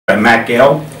I'm Matt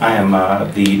Gale. I am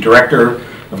the Director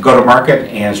of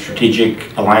Go-to-Market and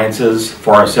Strategic Alliances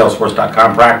for our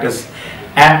Salesforce.com practice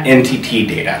at NTT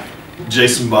Data.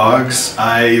 Jason Boggs.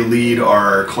 I lead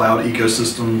our cloud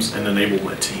ecosystems and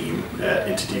enablement team at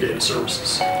NTT Data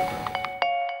Services.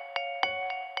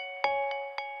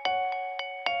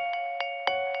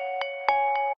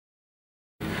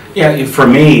 Yeah, for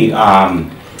me,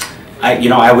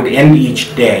 I would end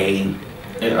each day,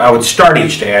 I would start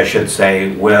each day, I should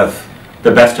say, with the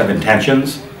best of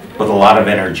intentions, with a lot of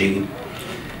energy,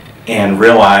 and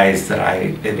realize that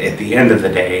at the end of the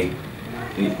day,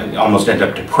 I almost end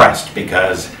up depressed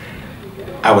because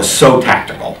I was so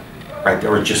tactical, right? There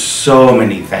were just so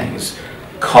many things,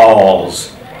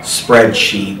 calls,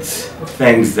 spreadsheets,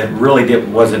 things that really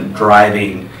wasn't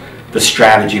driving the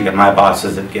strategy that my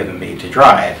bosses had given me to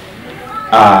drive,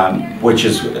 which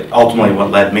is ultimately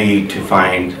what led me to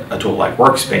find a tool like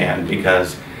WorkSpan,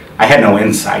 because I had no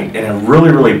insight, and it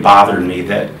really, really bothered me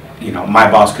that my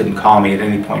boss couldn't call me at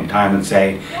any point in time and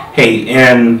say, hey,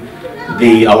 in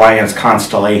the Alliance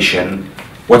constellation,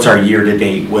 what's our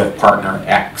year-to-date with partner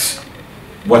X?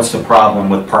 What's the problem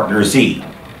with partner Z?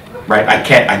 Right?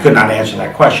 I could not answer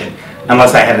that question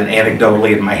unless I had it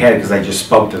anecdotally in my head because I just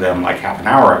spoke to them like half an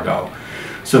hour ago.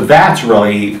 So that's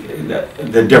really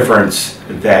the difference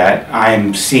that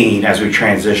I'm seeing as we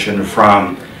transition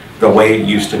from the way it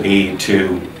used to be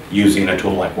to using a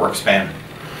tool like WorkSpan.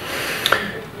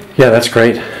 Yeah, that's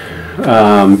great.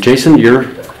 Jason, your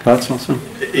thoughts also?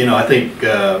 I think,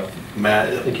 Matt,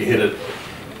 I think you hit it,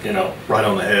 right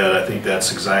on the head. I think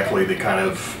that's exactly the kind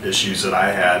of issues that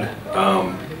I had.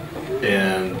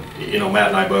 And Matt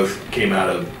and I both came out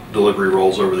of delivery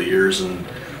roles over the years, and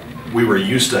we were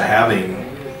used to having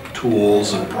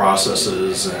tools and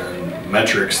processes and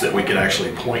metrics that we could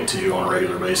actually point to on a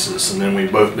regular basis. And then we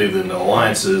both moved into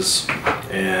alliances,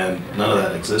 and none of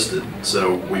that existed.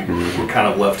 So we were kind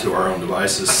of left to our own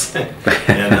devices,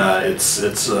 and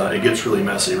it gets really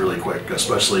messy really quick,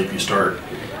 especially if you start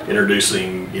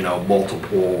introducing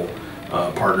multiple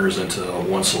partners into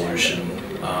one solution.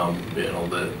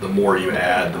 The more you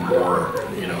add, the more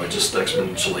it just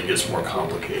exponentially gets more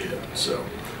complicated. So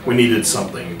we needed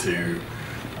something to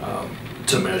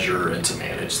measure and to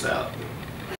manage that.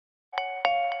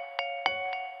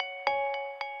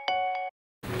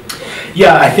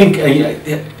 Yeah, I think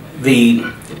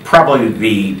probably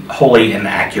the wholly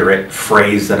inaccurate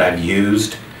phrase that I've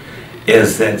used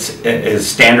is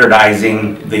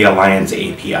standardizing the Alliance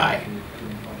API.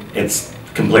 It's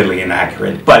completely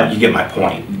inaccurate, but you get my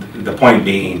point. The point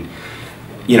being,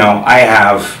 I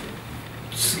have,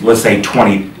 let's say,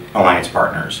 20 Alliance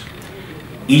partners.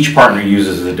 Each partner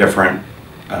uses a different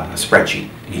spreadsheet.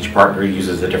 Each partner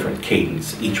uses a different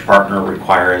cadence. Each partner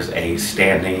requires a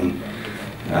standing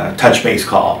touch base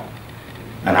call,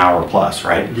 an hour plus,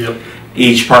 right? Yep.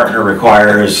 Each partner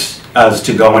requires us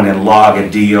to go in and log a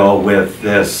deal with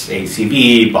this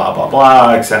ACV, blah, blah,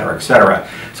 blah, et cetera, et cetera.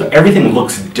 So everything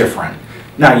looks different.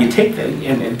 Now you take that,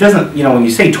 and it doesn't, when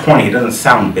you say 20, it doesn't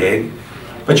sound big,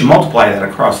 but you multiply that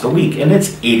across the week, and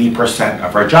it's 80%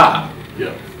 of our job.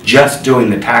 Yep. Just doing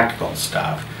the tactical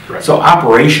stuff. Correct. So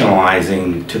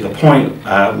operationalizing to the point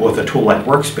with a tool like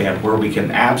WorkSpan, where we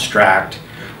can abstract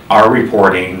our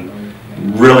reporting,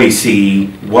 really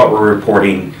see what we're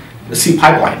reporting, see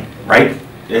pipeline, right?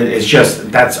 It's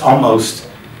just, that's almost,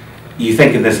 you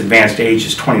think in this advanced age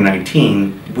is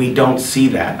 2019, we don't see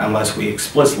that unless we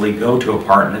explicitly go to a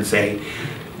partner and say,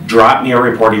 drop me a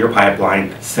report of your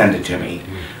pipeline, send it to me.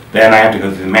 Then I have to go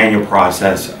through the manual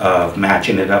process of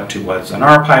matching it up to what's in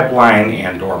our pipeline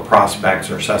and or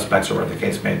prospects or suspects or whatever the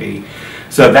case may be.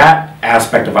 So that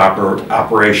aspect of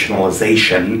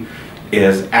operationalization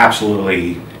is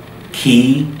absolutely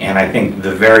key, and I think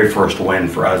the very first win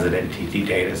for us at NTT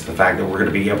Data is the fact that we're going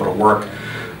to be able to work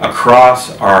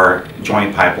across our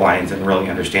joint pipelines and really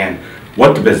understand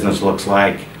what the business looks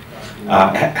like,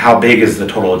 how big is the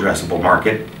total addressable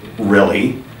market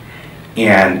really,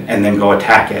 and then go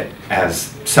attack it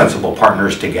as sensible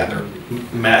partners together.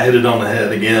 Matt hit it on the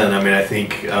head again. I mean, I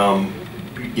think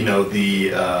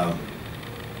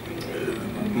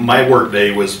my work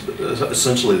day was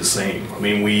essentially the same. I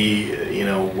mean, we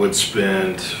would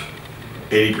spend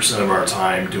 80% of our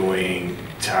time doing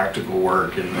tactical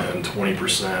work, and then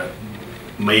 20%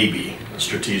 maybe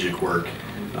strategic work.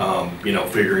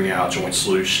 Figuring out joint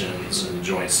solutions and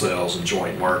joint sales and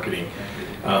joint marketing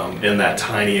in that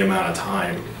tiny amount of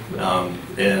time,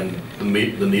 and the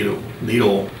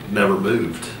needle never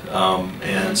moved,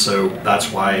 and so that's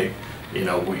why we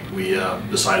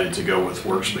decided to go with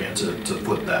WorkSpan to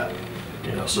flip that.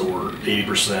 So we're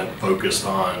 80% focused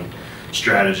on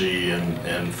strategy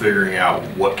and figuring out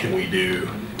what can we do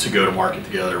to go to market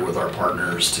together with our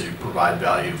partners to provide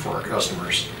value for our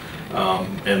customers,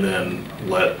 and then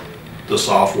let the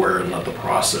software and let the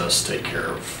process take care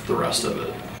of the rest of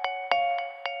it.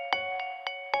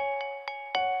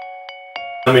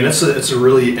 I mean, it's a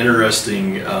really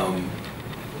interesting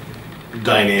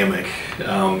dynamic.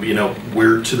 You know,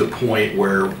 we're to the point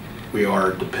where we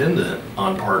are dependent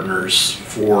on partners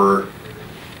for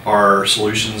our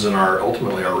solutions and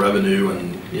ultimately our revenue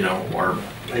and, you know, our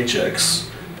paychecks.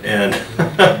 And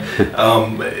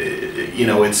you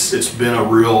know, it's been a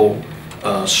real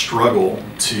struggle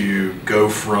to go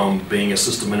from being a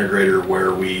system integrator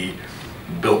where we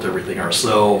built everything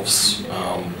ourselves.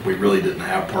 We really didn't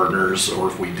have partners, or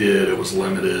if we did, it was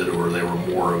limited, or they were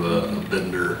more of a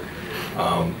vendor,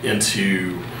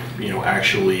 into, you know,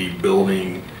 actually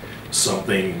building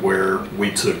something where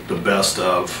we took the best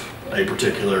of a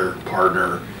particular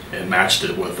partner and matched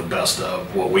it with the best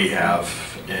of what we have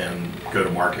and go to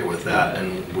market with that.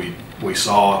 And we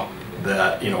saw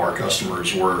that, you know, our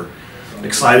customers were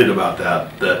excited about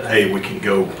that hey, we can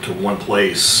go to one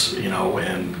place, you know,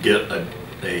 and get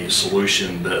a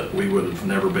solution that we would have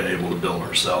never been able to build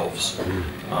ourselves.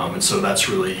 And so that's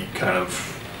really kind of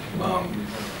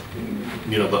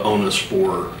you know, the onus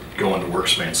for going to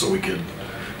WorkSpan, so we could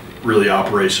really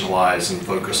operationalize and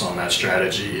focus on that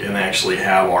strategy and actually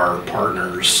have our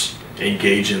partners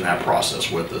engage in that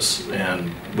process with us.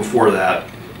 And before that,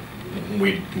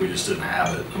 we just didn't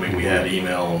have it. I mean, we had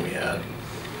email and we had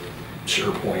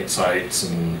SharePoint sites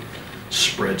and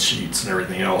spreadsheets and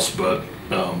everything else, but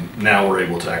now we're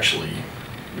able to actually,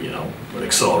 you know,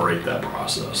 accelerate that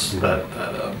process, that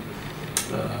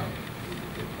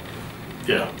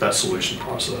solution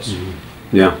process.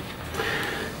 Yeah.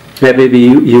 Yeah, maybe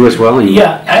you as well.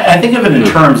 Yeah, I think of it in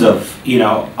terms of, you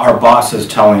know, our bosses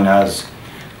telling us,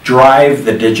 drive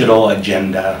the digital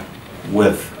agenda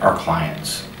with our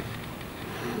clients,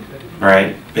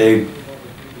 right? Big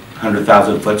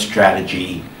 100,000-foot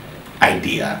strategy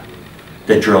idea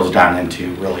that drills down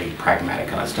into really pragmatic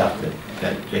kind of stuff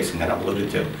that Jason kind of alluded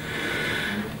to.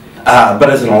 But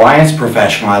as an alliance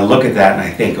professional, I look at that and I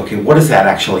think, okay, what does that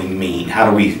actually mean? How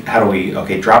do we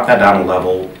okay, drop that down a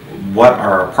level? What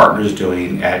are our partners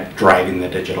doing at driving the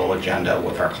digital agenda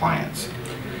with our clients?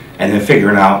 And then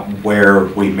figuring out where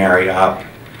we marry up,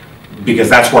 because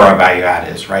that's where our value add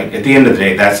is, right? At the end of the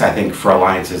day, that's, I think, for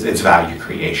alliances, it's value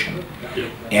creation. Yeah.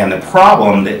 And the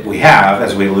problem that we have,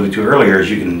 as we alluded to earlier,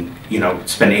 is you can, you know,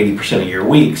 spend 80% of your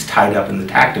weeks tied up in the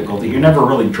tactical, that you're never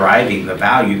really driving the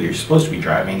value that you're supposed to be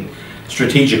driving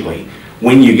strategically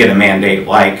when you get a mandate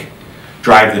like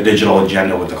drive the digital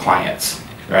agenda with the clients,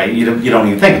 right? You don't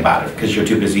even think about it because you're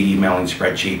too busy emailing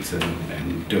spreadsheets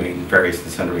and doing various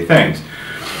and sundry things.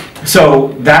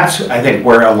 So that's, I think,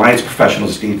 where alliance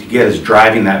professionals need to get, is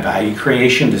driving that value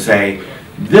creation to say,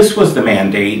 this was the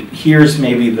mandate, here's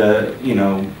maybe the, you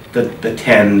know, the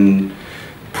 10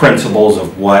 principles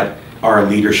of what our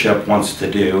leadership wants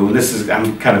to do. This is,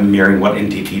 I'm kind of mirroring what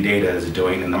NTT data is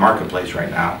doing in the marketplace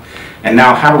right now. And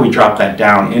now how do we drop that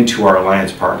down into our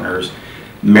alliance partners,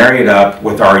 marry it up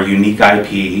with our unique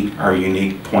IP, our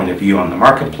unique point of view on the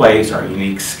marketplace, our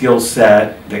unique skill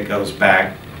set that goes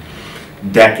back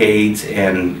decades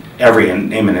in every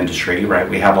name and industry, right?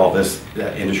 We have all this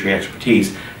industry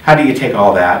expertise. How do you take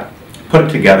all that, put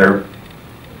it together,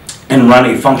 and run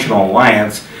a functional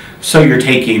alliance so you're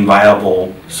taking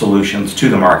viable solutions to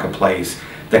the marketplace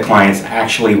that clients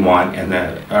actually want and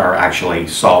that are actually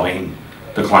solving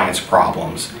the client's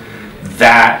problems?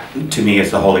 That, to me,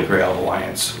 is the holy grail of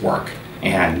alliance work.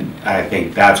 And I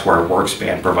think that's where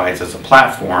WorkSpan provides us a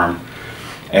platform,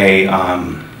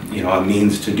 you know, a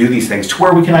means to do these things to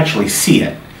where we can actually see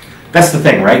it. That's the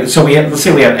thing, right? So let's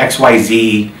say we have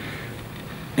XYZ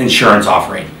insurance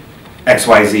offering,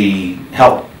 XYZ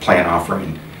health plan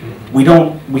offering. We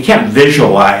can't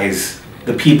visualize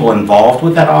the people involved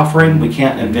with that offering. We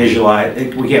can't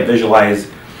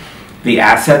visualize the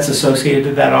assets associated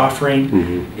with that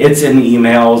offering. It's in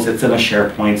emails, it's in a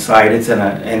SharePoint site,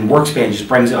 and WorkSpan just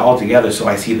brings it all together. So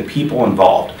I see the people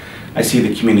involved, I see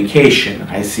the communication,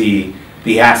 I see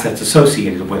the assets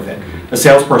associated with it. The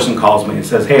salesperson calls me and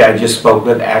says, hey, I just spoke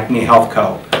with Acme Health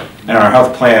Co. and our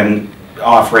health plan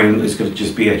offering is going to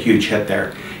just be a huge hit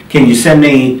there. Can you send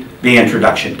me the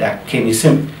introduction deck? Can you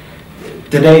send,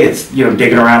 today it's, you know,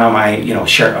 digging around on my, you know,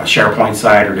 SharePoint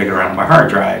site or digging around on my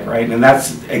hard drive, right? And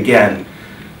that's, again,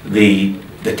 the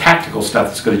tactical stuff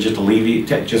that's going to just alleviate,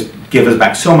 just give us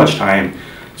back so much time,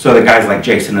 so that guys like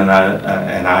Jason and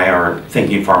I are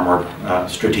thinking far more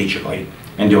strategically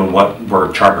and doing what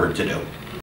we're chartered to do.